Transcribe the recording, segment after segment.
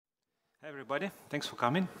Hi everybody, thanks for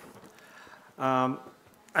coming. I'm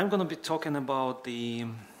going to be talking about the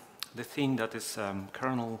thing that is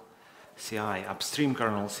kernel-CI, upstream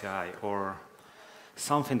kernel-CI, or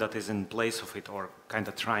something that is in place of it, or kind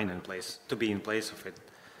of trying to be in place of it.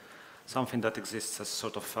 Something that exists as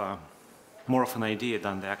sort of more of an idea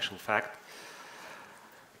than the actual fact,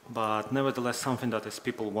 but nevertheless something that is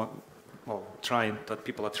people are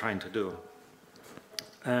trying to do.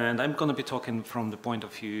 And I'm going to be talking from the point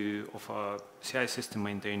of view of a CI system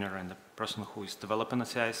maintainer and a person who is developing a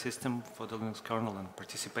CI system for the Linux kernel and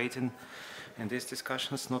participating in these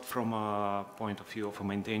discussions, not from a point of view of a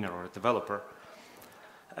maintainer or a developer.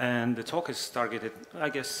 And the talk is targeted, I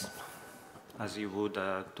guess, as you would,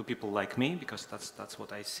 to people like me, because that's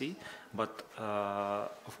what I see. But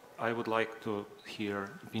I would like to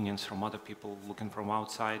hear opinions from other people looking from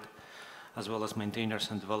outside, as well as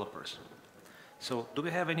maintainers and developers. So, do we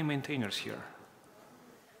have any maintainers here?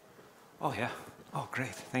 Oh, yeah. Oh,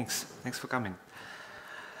 great. Thanks. Thanks for coming.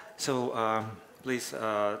 So, please,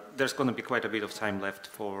 there's going to be quite a bit of time left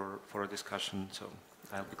for a discussion, so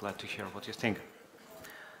I'll be glad to hear what you think.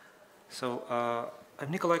 So, I'm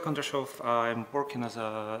Nikolai Kondrashov. I'm working as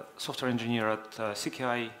a software engineer at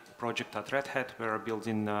CKI project at Red Hat. We're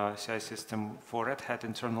building a CI system for Red Hat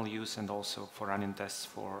internal use and also for running tests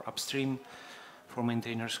for upstream, for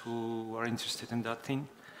maintainers who are interested in that thing.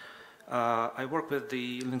 I work with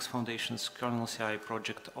the Linux Foundation's KernelCI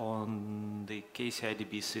project on the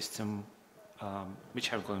KCIDB system,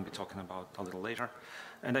 which I'm going to be talking about a little later.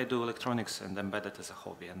 And I do electronics and embedded as a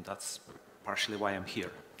hobby, and that's partially why I'm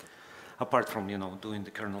here, apart from, doing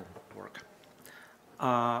the kernel work.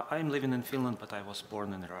 I'm living in Finland, but I was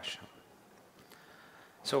born in Russia.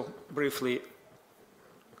 So, briefly,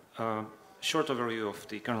 short overview of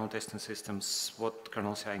the kernel testing systems, what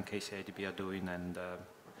KernelCI and KCIDB are doing, and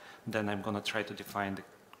then I'm going to try to define the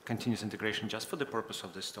continuous integration just for the purpose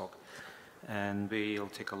of this talk. And we'll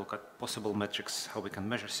take a look at possible metrics, how we can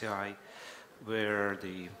measure CI, where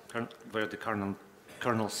the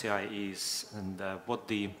kernel CI is, and what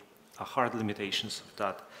the hard limitations of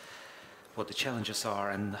that, what the challenges are,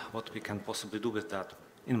 and what we can possibly do with that,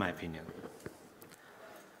 in my opinion.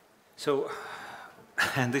 So,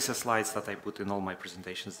 and these are slides that I put in all my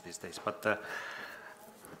presentations these days, but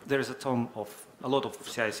there is a lot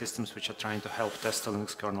of CI systems which are trying to help test the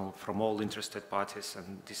Linux kernel from all interested parties,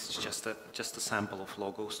 and this is just a sample of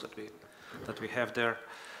logos that we have there.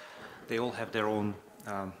 They all have their own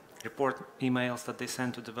report emails that they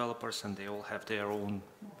send to developers, and they all have their own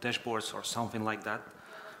dashboards or something like that.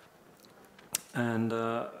 And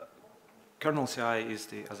KernelCI is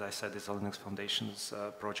as I said, is a Linux Foundation's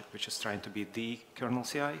project which is trying to be the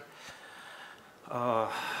KernelCI.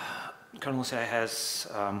 KernelCI has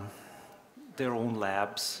their own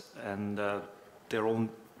labs and their own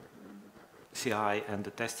CI and the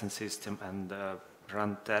testing system and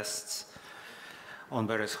run tests on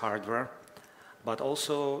various hardware. But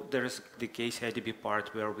also there is the KCIDB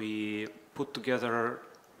part where we put together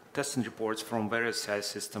testing reports from various CI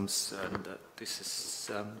systems, and this is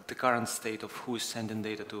the current state of who is sending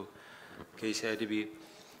data to KCIDB.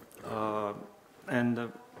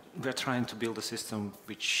 And we're trying to build a system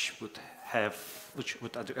which would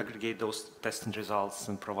aggregate those testing results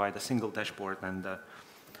and provide a single dashboard and a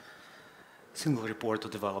single report to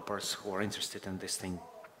developers who are interested in this thing,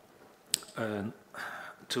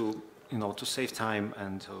 to save time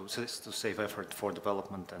and to save effort for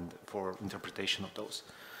development and for interpretation of those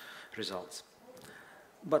results.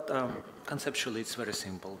 But conceptually, it's very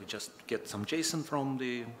simple. We just get some JSON from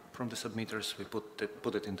the submitters. We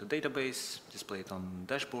put it into database, display it on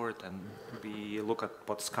dashboard, and we look at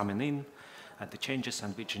what's coming in, at the changes,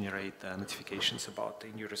 and we generate notifications about the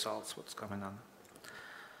new results, what's coming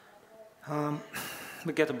on.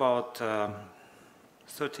 We get about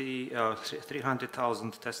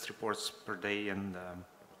 300,000 test reports per day, and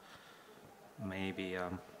maybe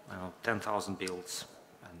 10,000 builds,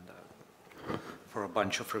 and for a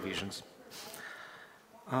bunch of revisions.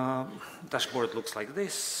 Dashboard looks like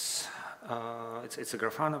this. It's a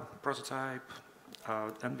Grafana prototype,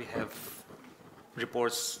 and we have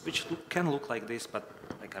reports which can look like this, but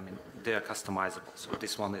they are customizable. So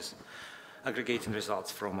this one is aggregating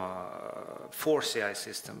results from 4 CI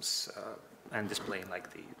systems and displaying like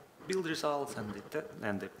the build results and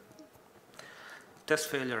the test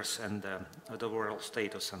failures and the overall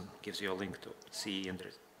status, and gives you a link to see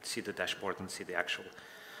the dashboard and see the actual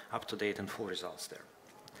up-to-date and full results there.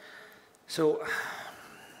 So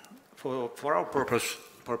for our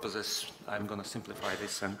purposes, I'm going to simplify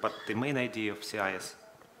this, but the main idea of CI, as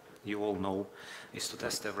you all know, is to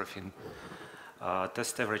test everything,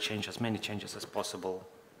 test every change, as many changes as possible,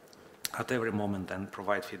 at every moment and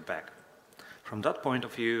provide feedback. From that point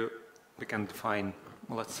of view, we can define,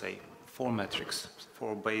 well, let's say, four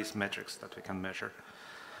base metrics that we can measure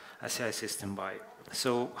a CI system by.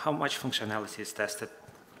 So how much functionality is tested,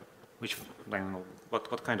 which, I don't know,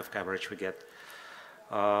 what kind of coverage we get.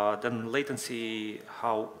 Then latency,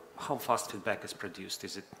 how fast feedback is produced.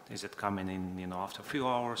 Is it coming in after a few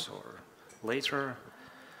hours or later?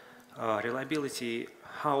 Reliability,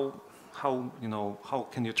 how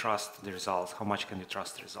can you trust the results? How much can you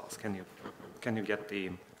trust the results? Can you get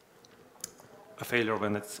a failure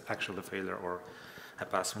when it's actually a failure, or a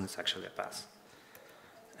pass when it's actually a pass?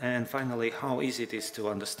 And finally, how easy it is to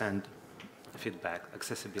understand feedback,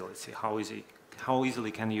 accessibility. How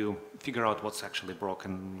easily can you figure out what's actually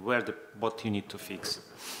broken, what you need to fix?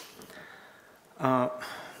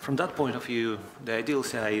 From that point of view, the ideal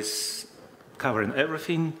CI is covering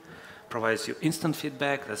everything, provides you instant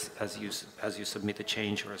feedback as you submit a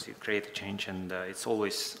change or as you create a change, and it's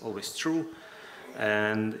always true,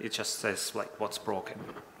 and it just says like what's broken,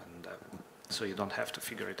 and so you don't have to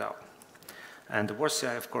figure it out. And the worst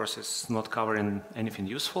CI, of course, is not covering anything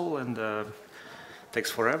useful and takes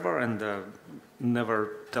forever and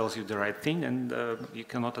never tells you the right thing, and you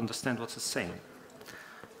cannot understand what it's saying.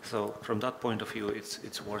 So from that point of view,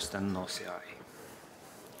 it's worse than no CI.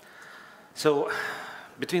 So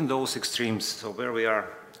between those extremes, so where we are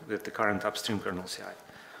with the current upstream kernel CI.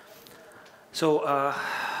 So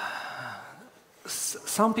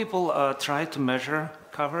some people try to measure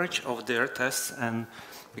coverage of their tests, and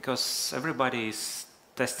because everybody is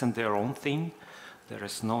testing their own thing, there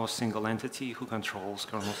is no single entity who controls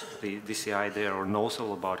the CI there or knows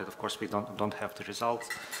all about it. Of course, we don't have the results,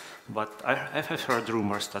 but I have heard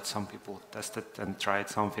rumors that some people tested and tried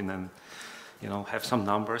something and have some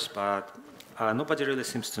numbers, but nobody really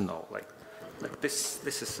seems to know. Like this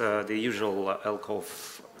is the usual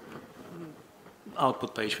LKFT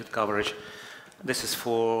output page with coverage. This is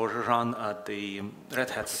for run at the Red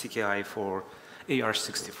Hat CKI for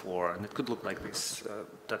AR64, and it could look like this,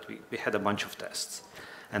 that we had a bunch of tests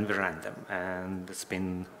and we ran them, and it's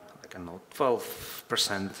been, I don't know,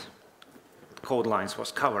 12% code lines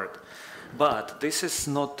was covered. But this is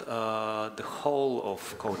not the whole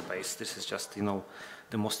of code base. This is just,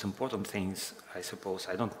 the most important things, I suppose.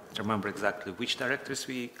 I don't remember exactly which directories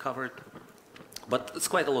we covered, but it's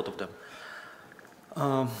quite a lot of them.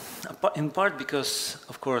 In part because,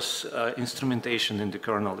 of course, instrumentation in the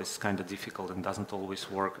kernel is kind of difficult and doesn't always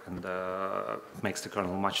work, and makes the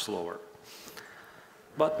kernel much slower.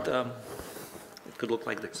 But it could look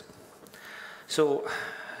like this. So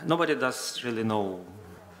nobody does really know,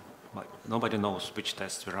 nobody knows which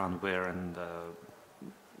tests we run where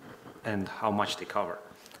and how much they cover.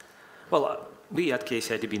 Well, we at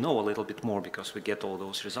KCIDB know a little bit more because we get all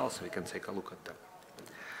those results, so we can take a look at them.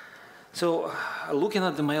 So looking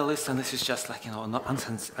at the mail list, and this is just like, not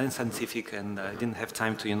unscientific, and I didn't have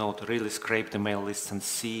time to, to really scrape the mail list and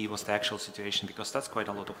see what's the actual situation, because that's quite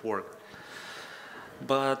a lot of work.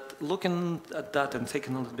 But looking at that and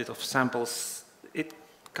taking a little bit of samples, it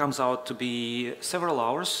comes out to be several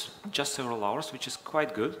hours, just several hours, which is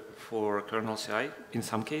quite good for KernelCI in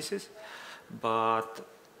some cases, but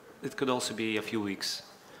it could also be a few weeks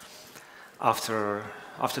after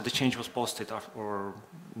the change was posted or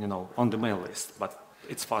on the mail list. But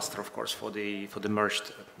it's faster, of course, for the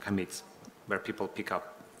merged commits, where people pick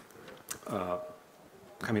up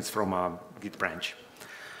commits from a Git branch.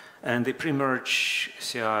 And the pre-merge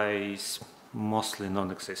CI is mostly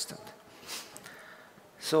non-existent.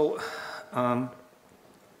 So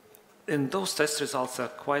and those test results are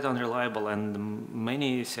quite unreliable, and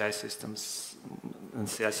many CI systems and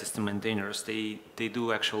CI system maintainers, they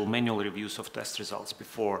do actual manual reviews of test results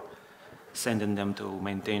before sending them to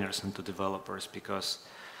maintainers and to developers, because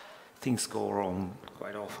things go wrong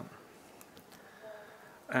quite often.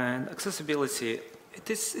 And accessibility, it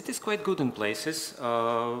is quite good in places.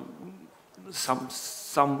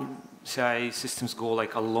 Some CI systems go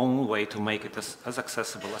like a long way to make it as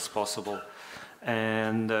accessible as possible,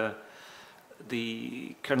 and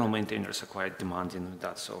the kernel maintainers are quite demanding with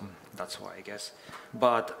that, so that's why, I guess.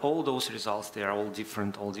 But all those results, they are all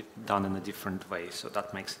different, done in a different way, so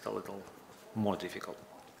that makes it a little more difficult.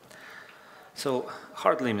 So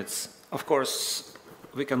hard limits. Of course,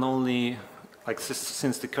 we can only,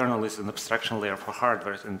 since the kernel is an abstraction layer for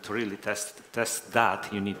hardware, and to really test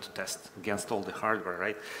that, you need to test against all the hardware,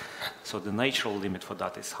 right? So the natural limit for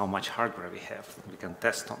that is how much hardware we can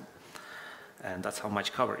test on, and that's how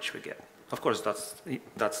much coverage we get. Of course,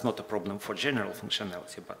 that's not a problem for general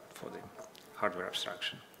functionality, but for the hardware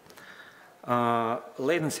abstraction.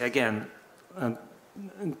 Latency, again,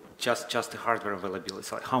 just the hardware availability,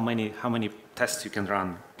 so like how many tests you can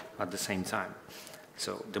run at the same time.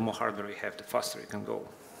 So the more hardware you have, the faster you can go.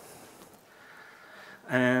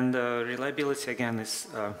 And reliability again is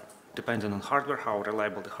dependent on hardware, how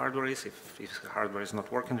reliable the hardware is. If the hardware is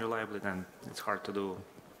not working reliably, then it's hard to do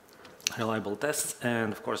reliable tests,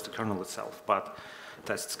 and of course the kernel itself. But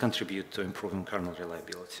tests contribute to improving kernel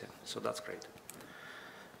reliability, so that's great.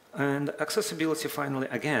 And accessibility, finally,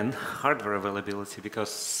 again, hardware availability,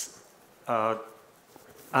 because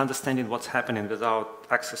understanding what's happening without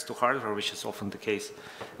access to hardware, which is often the case,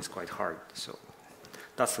 is quite hard. So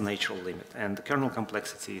that's the natural limit. And the kernel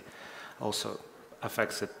complexity also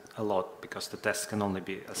affects it a lot, because the tests can only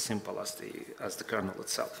be as simple as the kernel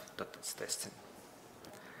itself that it's testing.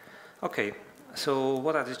 Okay, so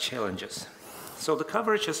what are the challenges? So the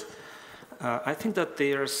coverages, I think that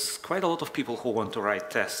there's quite a lot of people who want to write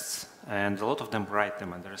tests, and a lot of them write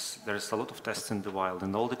them, and there's a lot of tests in the wild,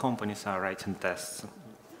 and all the companies are writing tests.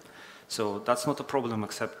 So that's not a problem,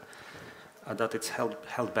 except that it's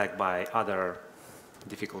held back by other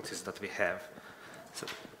difficulties that we have, so,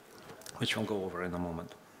 which we'll go over in a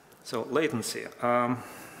moment. So latency.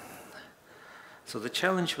 So the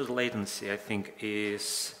challenge with latency, I think,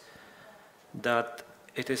 is that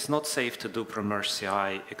it is not safe to do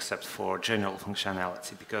kernel-CI except for general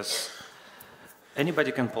functionality, because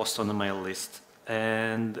anybody can post on a mail list,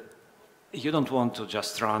 and you don't want to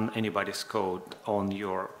just run anybody's code on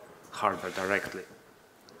your hardware directly.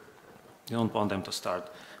 You don't want them to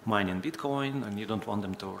start mining Bitcoin, and you don't want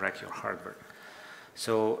them to wreck your hardware.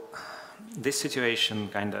 So this situation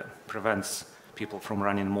kind of prevents people from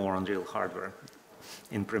running more on real hardware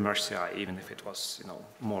in kernel-CI, even if it was,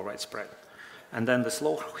 more widespread. And then the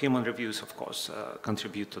slow human reviews, of course,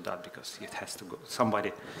 contribute to that, because it has to go.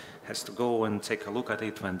 Somebody has to go and take a look at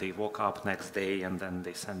it when they woke up next day, and then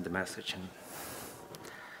they send the message, and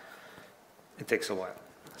it takes a while.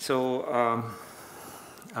 So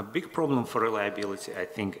a big problem for reliability, I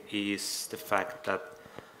think, is the fact that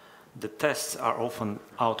the tests are often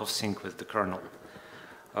out of sync with the kernel.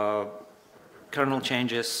 Kernel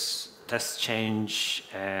changes, tests change,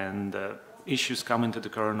 and issues come into the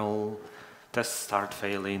kernel. Tests start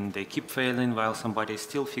failing, they keep failing while somebody is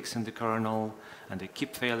still fixing the kernel, and they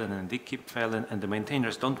keep failing and they keep failing, and the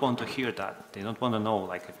maintainers don't want to hear that. They don't want to know,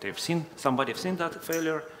 like if they've seen, somebody has seen that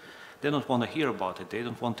failure, they don't want to hear about it. They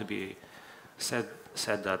don't want to be said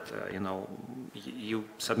that, you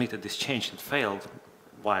submitted this change and failed,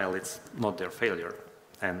 while it's not their failure.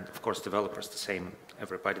 And of course, developers the same.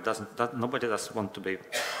 Everybody nobody does want to be,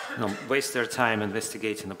 waste their time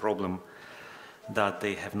investigating a problem that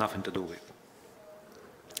they have nothing to do with.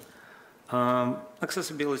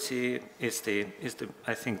 Accessibility is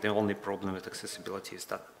I think the only problem with accessibility is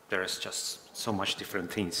that there is just so much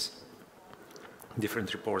different things,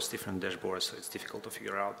 different reports, different dashboards, so it's difficult to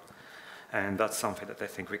figure out. And that's something that I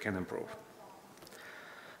think we can improve.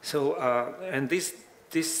 So, and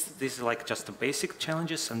these are like just the basic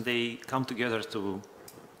challenges, and they come together to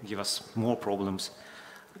give us more problems.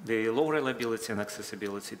 The low reliability and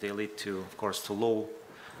accessibility, they lead to, of course, to low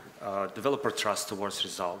developer trust towards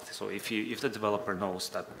results. So if the developer knows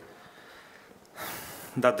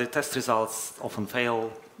that the test results often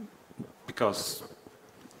fail because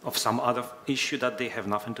of some other issue that they have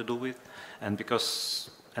nothing to do with,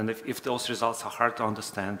 and if those results are hard to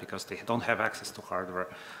understand because they don't have access to hardware,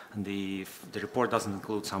 and the report doesn't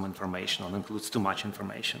include some information or includes too much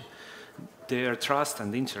information, their trust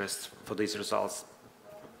and interest for these results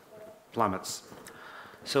plummets.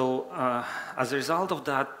 So as a result of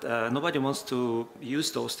that, nobody wants to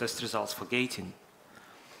use those test results for gating,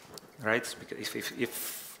 right? Because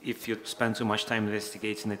if you spend too much time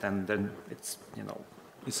investigating it, and then it's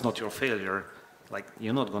not your failure, like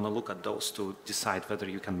you're not going to look at those to decide whether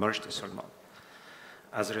you can merge this or not.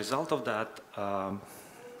 As a result of that,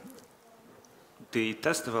 the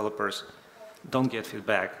test developers don't get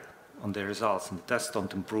feedback on their results, and the tests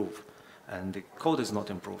don't improve. And the code is not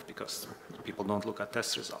improved because people don't look at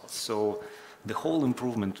test results. So the whole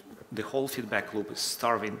improvement, the whole feedback loop is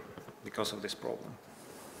starving because of this problem.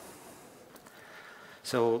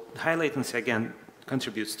 So high latency, again,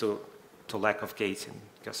 contributes to lack of gating,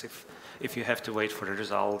 because if you have to wait for a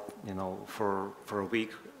result, for a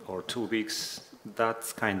week or 2 weeks,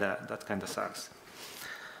 that kind of sucks.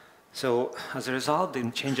 So as a result, the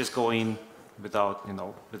changes go in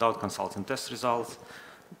without consulting test results.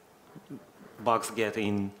 Bugs get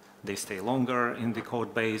in, they stay longer in the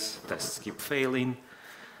code base, tests keep failing,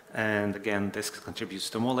 and again, this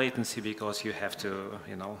contributes to more latency because you have to,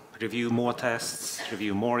 review more tests,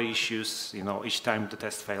 review more issues. Each time the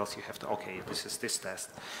test fails, you have to, okay, this is this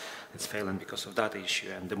test. it's failing because of that issue.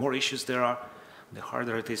 And the more issues there are, the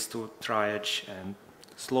harder it is to triage, and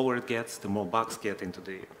slower it gets, the more bugs get into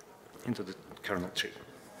the kernel tree.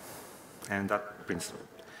 And that brings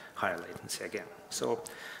higher latency again. So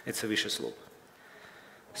it's a vicious loop.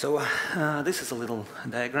 So this is a little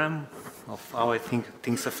diagram of how I think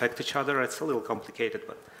things affect each other. It's a little complicated,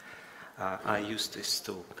 but I use this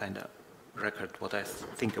to kind of record what I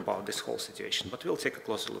think about this whole situation. But we'll take a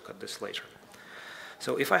closer look at this later.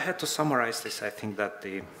 So if I had to summarize this, I think that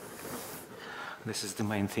this is the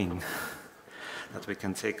main thing that we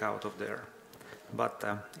can take out of there. But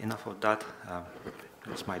enough of that.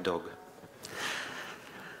 It's my dog.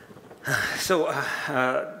 So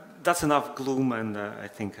that's enough gloom, and I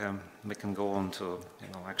think we can go on to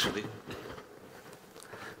actually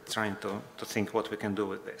trying to think what we can do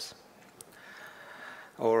with this,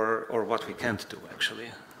 or what we can't do actually.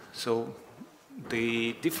 So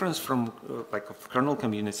the difference from like a kernel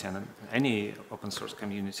community and any open source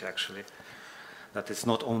community actually that is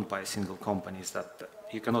not owned by a single company is that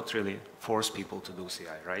you cannot really force people to do CI,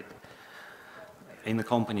 right? In a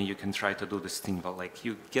company, you can try to do this thing, but like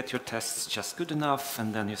you get your tests just good enough,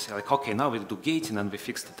 and then you say like, okay, now we'll do gating, and we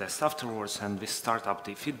fix the test afterwards, and we start up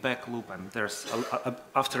the feedback loop, and there's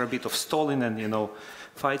after a bit of stalling and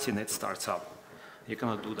fighting, it starts up. You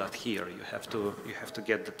cannot do that here. You have to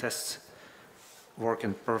get the tests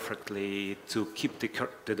working perfectly to keep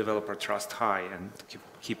the developer trust high and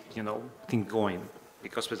keep thing going,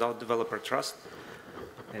 because without developer trust,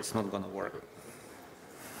 it's not going to work.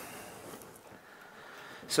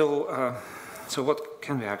 So, so what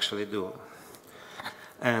can we actually do?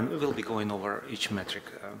 And we will be going over each metric.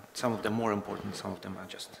 Some of them more important, some of them are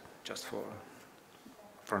just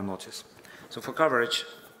for notice. So for coverage,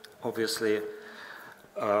 obviously,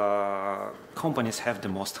 companies have the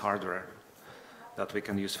most hardware that we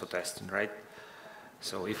can use for testing, right?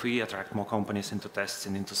 So if we attract more companies into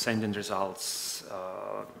testing, into sending results,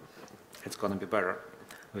 it's going to be better.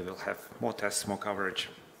 We will have more tests, more coverage.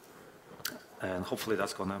 And hopefully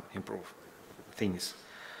that's going to improve things.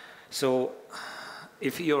 So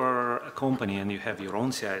if you're a company and you have your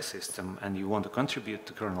own CI system and you want to contribute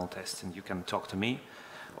to kernel testing, you can talk to me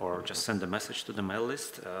or just send a message to the mail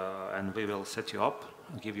list, and we will set you up,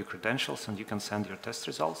 give you credentials, and you can send your test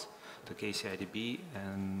results to KCIDB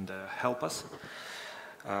and help us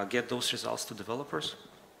get those results to developers.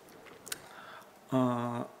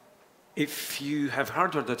 If you have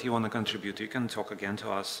hardware that you want to contribute, you can talk again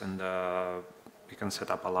to us, and you can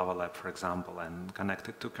set up a Lava Lab, for example, and connect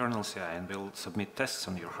it to KernelCI, and we'll submit tests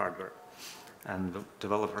on your hardware, and the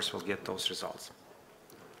developers will get those results.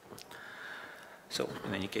 So,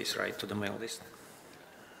 in any case, write to the mail list.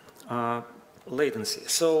 Latency.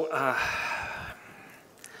 So,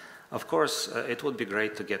 of course, it would be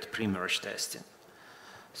great to get pre-merge testing.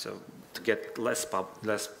 So, to get less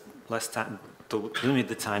time, to limit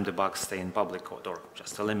the time the bugs stay in public code, or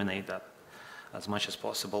just eliminate that as much as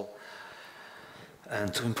possible,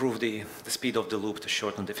 and to improve the speed of the loop, to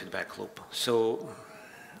shorten the feedback loop. So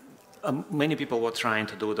many people were trying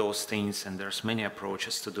to do those things, and there's many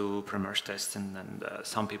approaches to do pre-merge testing, and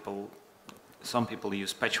some people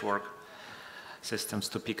use patchwork systems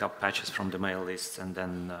to pick up patches from the mail lists and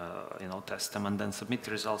then test them and then submit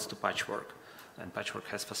the results to patchwork. And patchwork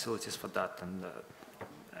has facilities for that,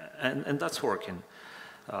 and that's working.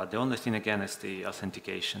 The only thing again is the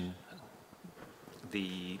authentication.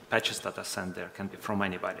 The patches that are sent there can be from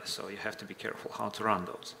anybody, so you have to be careful how to run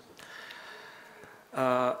those.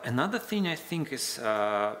 Another thing I think is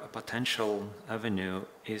a potential avenue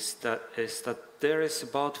is that there is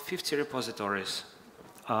about 50 repositories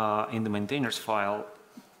in the maintainers file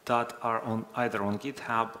that are either on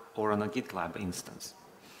GitHub or on a GitLab instance.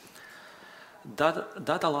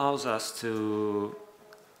 That allows us to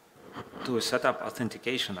set up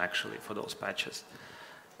authentication actually for those patches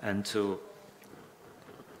and to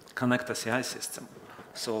connect a CI system.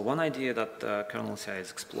 So one idea that KernelCI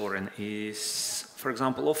is exploring is, for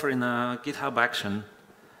example, offering a GitHub action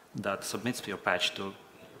that submits your patch to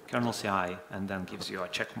KernelCI and then gives you a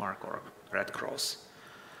check mark or a red cross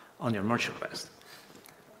on your merge request.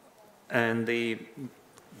 And the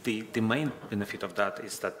main benefit of that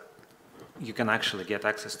is that you can actually get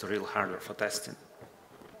access to real hardware for testing.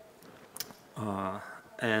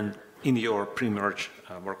 And in your pre-merge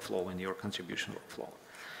workflow, in your contribution workflow.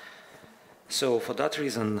 So for that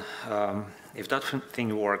reason, if that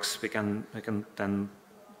thing works, we can then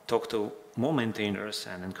talk to more maintainers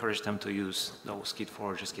and encourage them to use those Git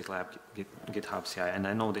Forges, GitLab, GitHub CI. And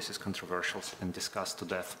I know this is controversial and discussed to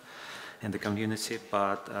death in the community,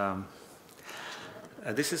 but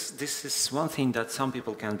this is one thing that some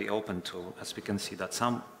people can be open to, as we can see that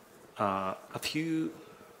some a few,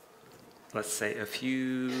 let's say, a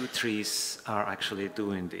few trees are actually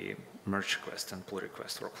doing the merge request and pull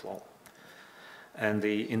request workflow. And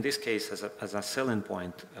in this case, as a selling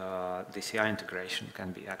point, the CI integration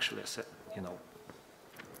can be actually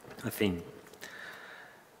a thing.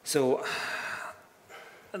 So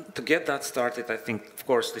to get that started, I think, of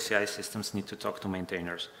course, the CI systems need to talk to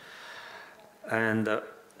maintainers. And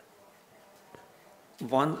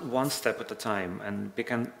one step at a time. And we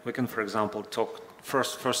can, for example, talk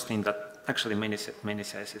first thing that actually many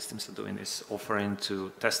CI systems are doing is offering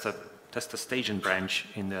to test a staging branch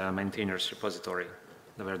in the maintainers repository,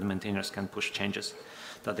 where the maintainers can push changes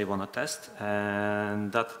that they want to test,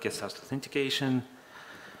 and that gets us authentication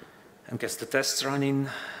and gets the tests running.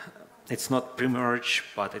 It's not pre-merge,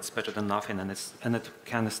 but it's better than nothing, and it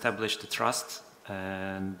can establish the trust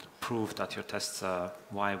and prove that your tests are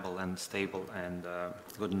viable and stable and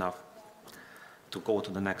good enough to go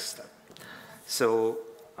to the next step. So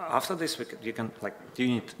after this, you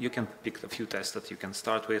can pick a few tests that you can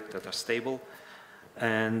start with that are stable,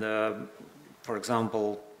 and for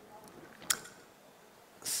example,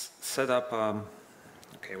 set up.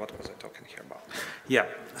 Okay, what was I talking here about? Yeah,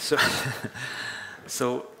 so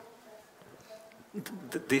so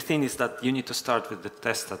the thing is that you need to start with the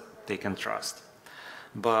tests that they can trust,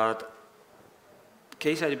 but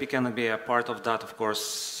KCIDB can be a part of that, of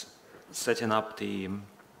course, setting up the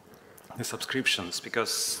subscriptions,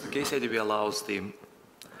 because KCIDB allows the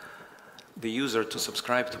user to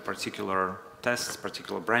subscribe to particular tests,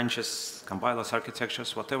 particular branches, compilers,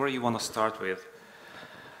 architectures, whatever you want to start with,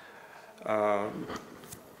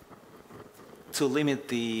 to limit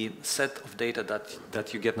the set of data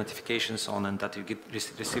that you get notifications on and that you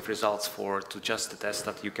receive results for to just the tests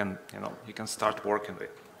that you can start working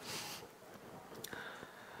with.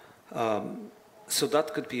 So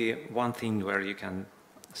that could be one thing where you can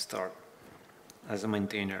start as a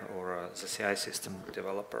maintainer or as a CI system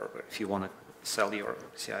developer if you want to sell your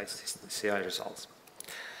CI results.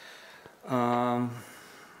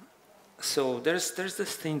 So there's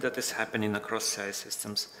this thing that is happening across CI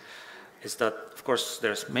systems, is that of course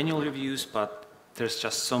there's manual reviews, but there's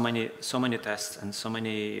just so many tests and so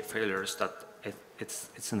many failures that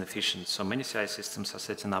it's inefficient. So many CI systems are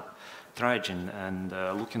setting up triaging and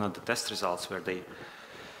looking at the test results where they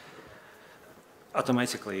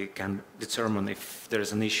automatically can determine if there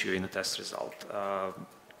is an issue in a test result.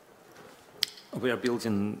 We are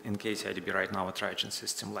building in KCIDB right now a triaging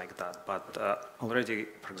system like that, but already,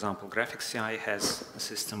 for example, Graphics CI has a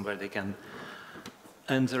system where they can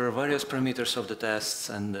enter various parameters of the tests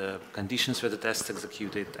and the conditions where the test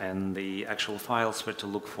executed and the actual files where to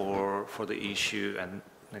look for the issue and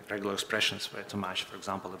like regular expressions where to match. For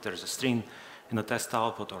example, if there's a string in the test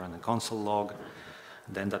output or in a console log,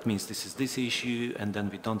 then that means this is this issue, and then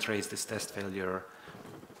we don't raise this test failure.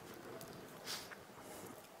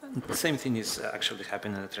 And the same thing is actually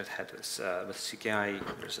happening at Red Hat with CKI.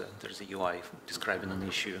 There's a UI describing an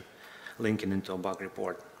issue, linking into a bug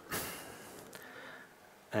report.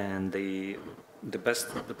 And the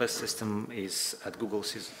best system is at Google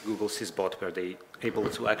Syzbot, where they able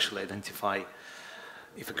to actually identify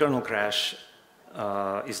if a kernel crash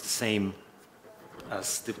is the same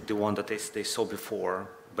as the one that they saw before,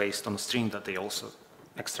 based on a string that they also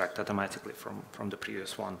extract automatically from the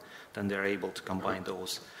previous one. Then they're able to combine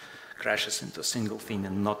those crashes into a single thing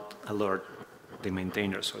and not alert the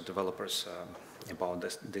maintainers or developers about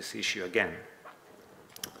this issue again.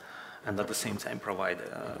 And at the same time provide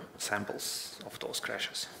samples of those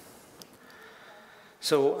crashes.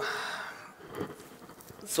 So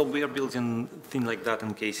we are building things like that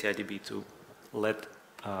in KCIDB to let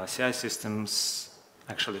CI systems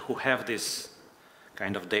actually who have this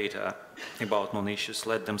kind of data about known issues,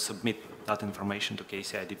 let them submit that information to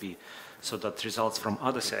KCIDB so that results from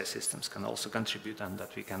other CI systems can also contribute and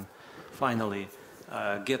that we can finally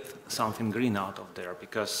get something green out of there,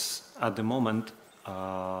 because at the moment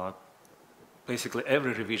basically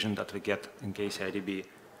every revision that we get in KCIDB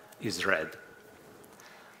is red,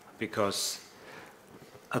 because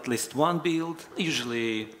at least one build,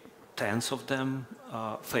 usually tens of them,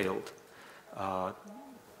 failed.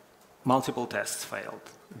 Multiple tests failed,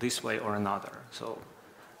 this way or another. So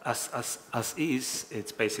as is,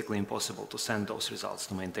 it's basically impossible to send those results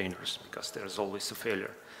to maintainers because there's always a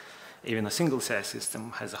failure. Even a single CI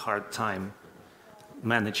system has a hard time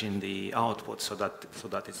managing the output so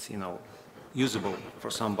that it's usable for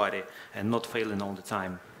somebody and not failing all the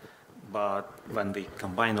time. But when we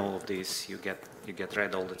combine all of these, you get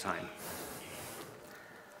red all the time.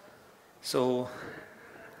 So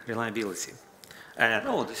reliability. And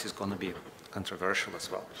this is going to be controversial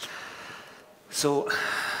as well. So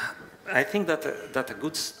I think that a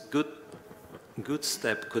good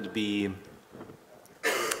step could be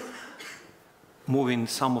moving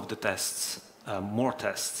some of the tests, more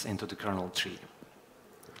tests into the kernel tree.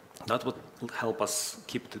 That would help us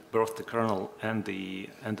keep both the kernel and the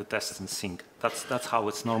tests in sync. That's how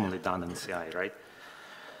it's normally done in CI, right?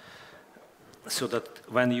 So that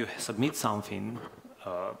when you submit something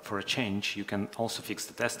for a change, you can also fix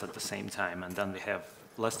the test at the same time, and then we have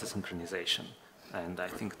less desynchronization. And I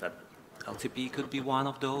think that LTP could be one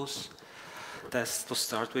of those tests to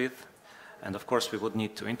start with. And of course, we would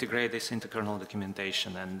need to integrate this into kernel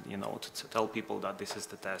documentation, and to tell people that this is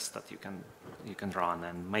the test that you can run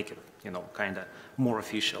and make it kind of more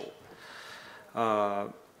official.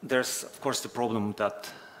 There's of course the problem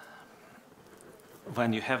that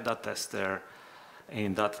when you have that test there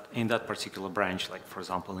in that particular branch, like for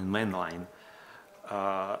example in mainline,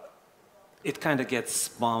 it kind of gets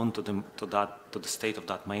bound to the state of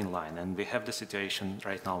that mainline, and we have the situation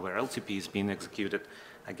right now where LTP is being executed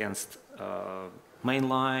against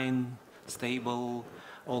mainline, stable,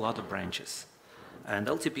 all other branches, and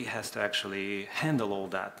LTP has to actually handle all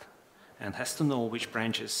that and has to know which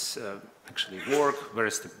branches actually work, where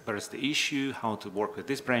is the issue, how to work with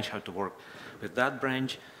this branch, how to work with that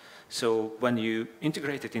branch. So when you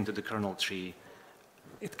integrate it into the kernel tree,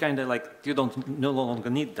 it kind of like you no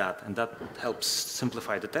longer need that, and that helps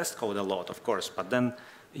simplify the test code a lot, of course, but then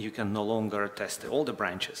you can no longer test all the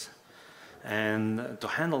branches. And to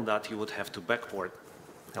handle that, you would have to backward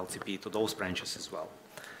LTP to those branches as well.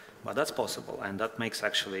 But that's possible, and that makes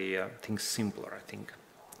actually things simpler, I think,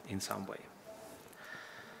 in some way.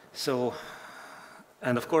 So,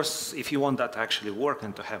 and of course, if you want that to actually work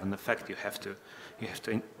and to have an effect, you have to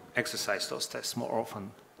exercise those tests more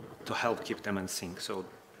often to help keep them in sync. So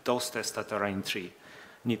those tests that are in tree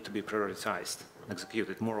need to be prioritized,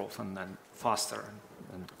 executed more often and faster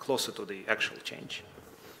and closer to the actual change.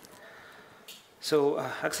 So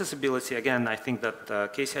accessibility, again, I think that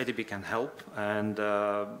KCIDB can help, and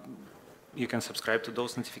you can subscribe to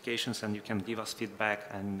those notifications and you can give us feedback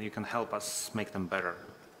and you can help us make them better.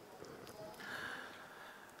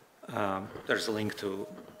 There's a link to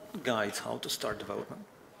guides how to start development.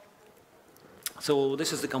 So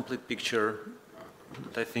this is the complete picture,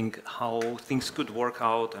 I think, how things could work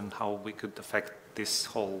out and how we could affect this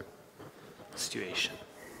whole situation.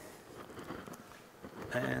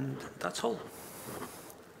 And that's all.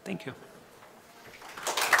 Thank you.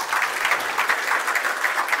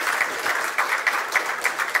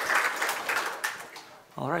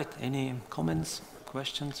 All right, any comments,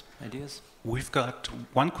 questions, ideas? We've got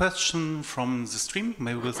one question from the stream.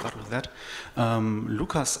 Maybe we'll start with that.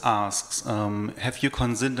 Lucas asks, have you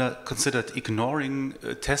considered ignoring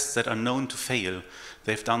tests that are known to fail?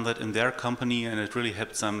 They've done that in their company and it really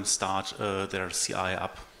helped them start their CI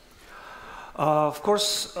up. Of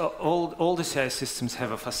course, all the CI systems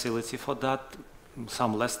have a facility for that.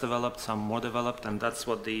 Some less developed, some more developed, and that's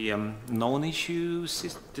what the known issue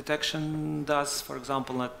detection does, for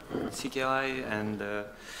example, at CKI and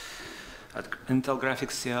at Intel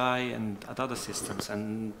Graphics CI and at other systems,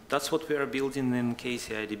 and that's what we are building in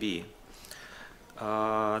KCIDB.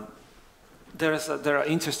 There are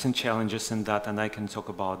interesting challenges in that, and I can talk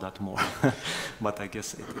about that more, but I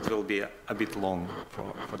guess it will be a bit long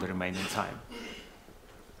for the remaining time.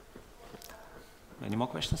 Any more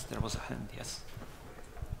questions? There was a hand, yes.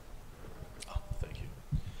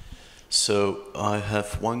 So I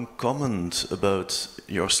have one comment about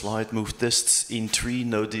your slide, move tests in tree,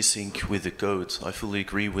 no desync with the code. I fully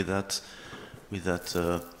agree with that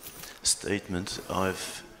statement. I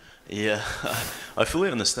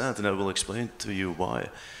fully understand, and I will explain to you why.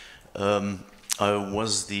 I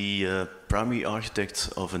was the primary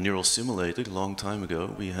architect of a neural simulator a long time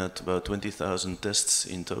ago. We had about 20,000 tests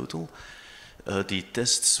in total. The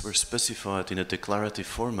tests were specified in a declarative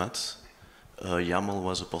format. YAML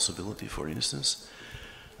was a possibility, for instance.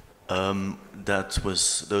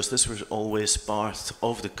 Those tests were always part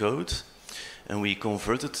of the code, and we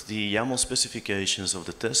converted the YAML specifications of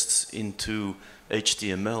the tests into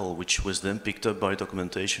HTML, which was then picked up by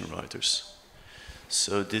documentation writers.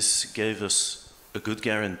 So this gave us a good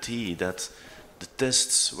guarantee that the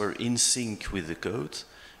tests were in sync with the code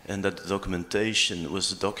and that the documentation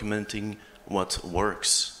was documenting what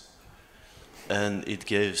works. And it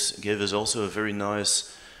gave us also a very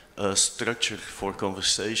nice structure for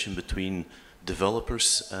conversation between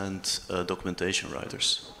developers and documentation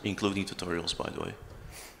writers, including tutorials, by the way.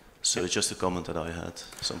 So it's just a comment that I had,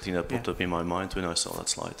 something that popped up in my mind when I saw that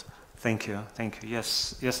slide. Thank you, thank you.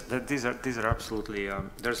 Yes, these are absolutely.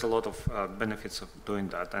 There's a lot of benefits of doing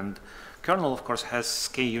that, and kernel, of course, has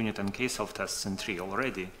KUnit and KSelf tests in tree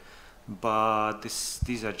already, but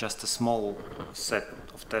these are just a small set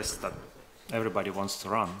of tests that everybody wants to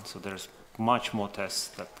run. So there's much more tests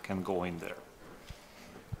that can go in there.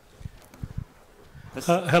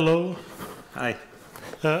 Hello. Hi.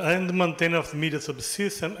 I'm the maintainer of the media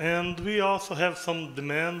subsystem, and we also have some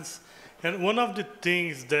demands. And one of the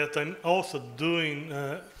things that I'm also doing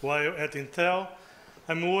while at Intel,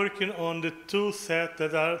 I'm working on the tool set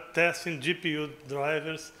that are testing GPU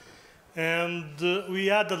drivers. And we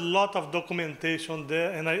add a lot of documentation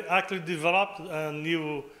there, and I actually developed a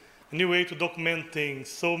new way to document things.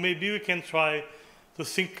 So maybe we can try to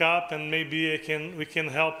sync up, and maybe we can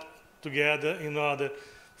help together in order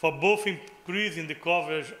for both increasing the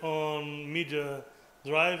coverage on media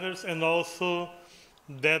drivers and also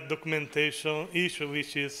that documentation issue,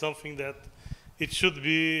 which is something that it should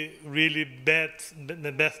be really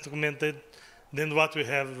the best documented than what we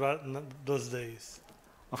have those days.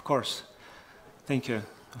 Of course. Thank you.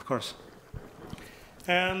 Of course.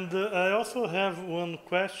 And I also have one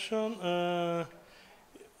question.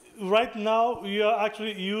 Right now, we are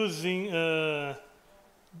actually using,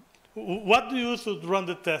 what do you use to run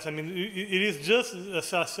the test? I mean, it is just a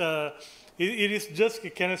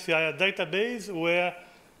KernelCI, a database where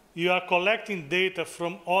you are collecting data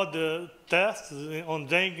from other tests on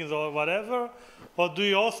Jenkins or whatever, or do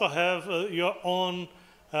you also have your own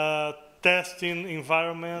testing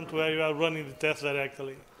environment where you are running the test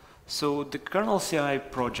directly? So the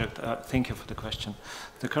KernelCI project, thank you for the question.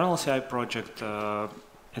 The KernelCI project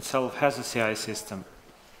itself has a CI system.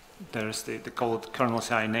 There's they call it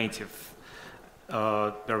KernelCI native,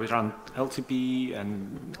 where we run LTP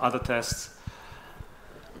and other tests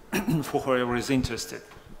for whoever is interested.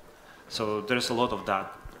 So there's a lot of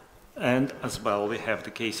that. And as well, we have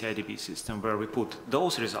the KCIDB system where we put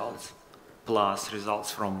those results plus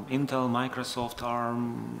results from Intel, Microsoft,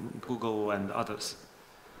 ARM, Google, and others.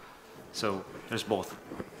 So there's both.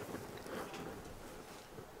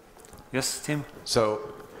 Yes, Tim?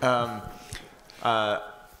 So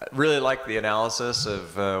really like the analysis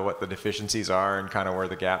of what the deficiencies are and kind of where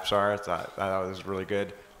the gaps are. I thought it was really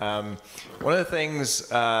good. One of the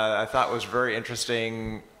things I thought was very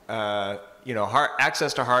interesting,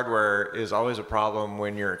 access to hardware is always a problem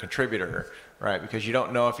when you're a contributor, right? Because you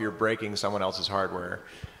don't know if you're breaking someone else's hardware.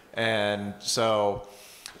 And so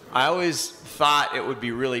I always thought it would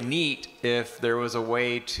be really neat if there was a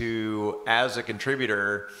way to, as a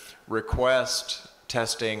contributor, request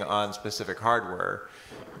testing on specific hardware.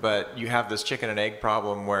 But you have this chicken and egg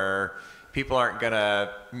problem where people aren't going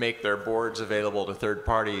to make their boards available to third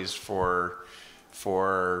parties for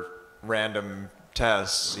random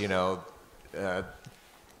tests,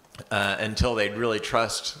 until they really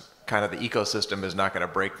trust kind of the ecosystem is not going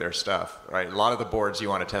to break their stuff, right? A lot of the boards you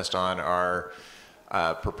want to test on are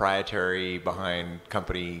proprietary behind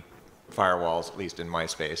company firewalls, at least in my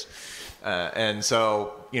space. And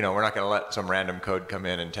so, we're not going to let some random code come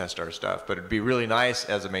in and test our stuff. But it'd be really nice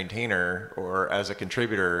as a maintainer or as a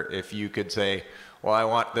contributor if you could say, well, I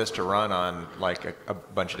want this to run on like a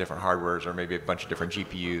bunch of different hardwares or maybe a bunch of different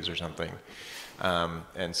GPUs or something.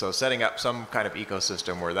 And so setting up some kind of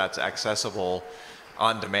ecosystem where that's accessible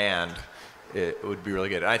on demand, it would be really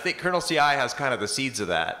good. And I think KernelCI has kind of the seeds of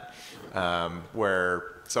that,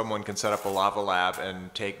 where someone can set up a Lava Lab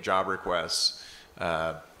and take job requests.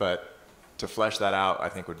 But to flesh that out, I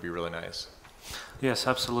think would be really nice. Yes,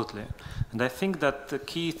 absolutely. And I think that the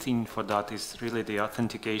key thing for that is really the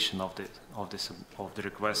authentication of the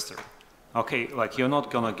requester. Okay, like you're not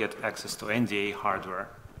gonna get access to NDA hardware,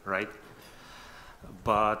 right?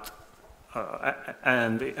 But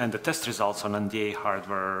and the test results on NDA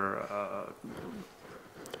hardware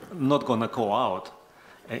not gonna go out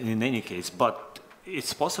in any case. But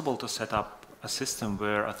it's possible to set up a system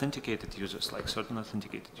where authenticated users, like certain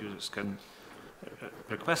authenticated users, can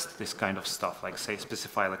request this kind of stuff, like say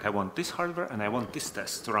specify like I want this hardware and I want this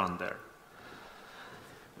test to run there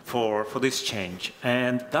for this change.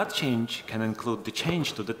 And that change can include the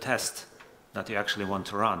change to the test that you actually want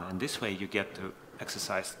to run. And this way you get to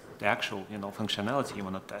exercise the actual functionality you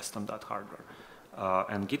want to test on that hardware.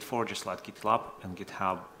 And Git forges like GitLab and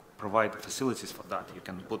GitHub provide the facilities for that. You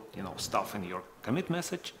can put stuff in your commit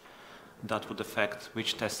message that would affect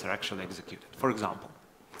which tests are actually executed. For example,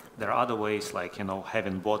 there are other ways like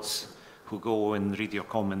having bots who go and read your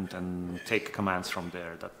comment and take commands from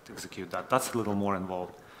there that execute that. That's a little more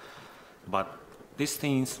involved. But these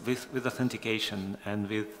things with authentication and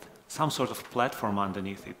with some sort of platform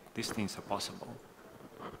underneath it, these things are possible.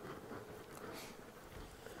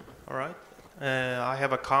 All right. I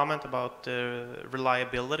have a comment about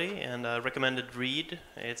reliability and a recommended read.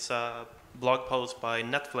 It's a blog post by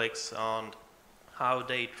Netflix on how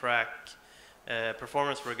they track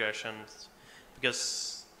performance regressions,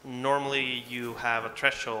 because normally you have a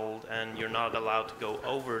threshold and you're not allowed to go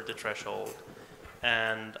over the threshold,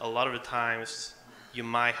 and a lot of the times you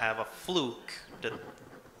might have a fluke that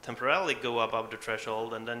temporarily go above the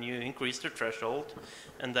threshold, and then you increase the threshold,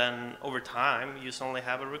 and then over time you suddenly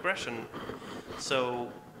have a regression. So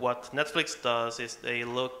what Netflix does is they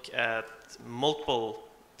look at multiple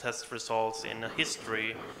test results in a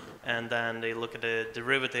history, and then they look at the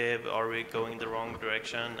derivative, are we going the wrong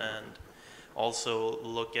direction, and also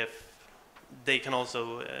look if they can also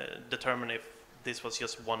determine if this was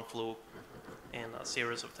just one fluke in a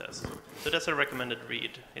series of tests. So that's a recommended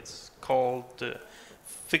read. It's called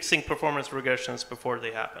Fixing Performance Regressions Before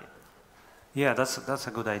They Happen. Yeah, that's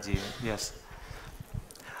a good idea, yes.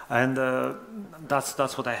 And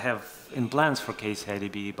that's what I have in plans for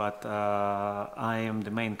KCIDB, but I am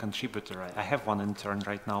the main contributor. I have one intern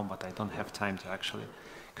right now, but I don't have time to actually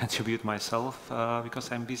contribute myself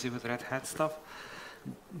because I'm busy with Red Hat stuff.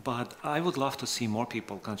 But I would love to see more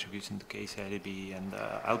people contributing to KCIDB, and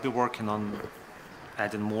I'll be working on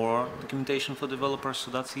adding more documentation for developers,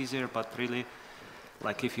 so that's easier. But really,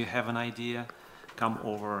 like, if you have an idea, come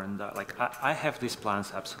over and like I have these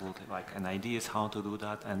plans absolutely, like, and ideas how to do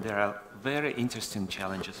that, and there are very interesting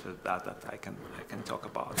challenges with that I can talk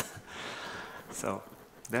about. So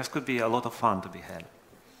there could be a lot of fun to be had.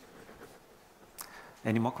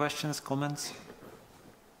 Any more questions, comments?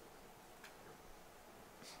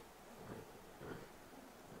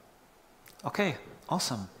 Okay,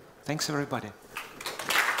 awesome. Thanks everybody.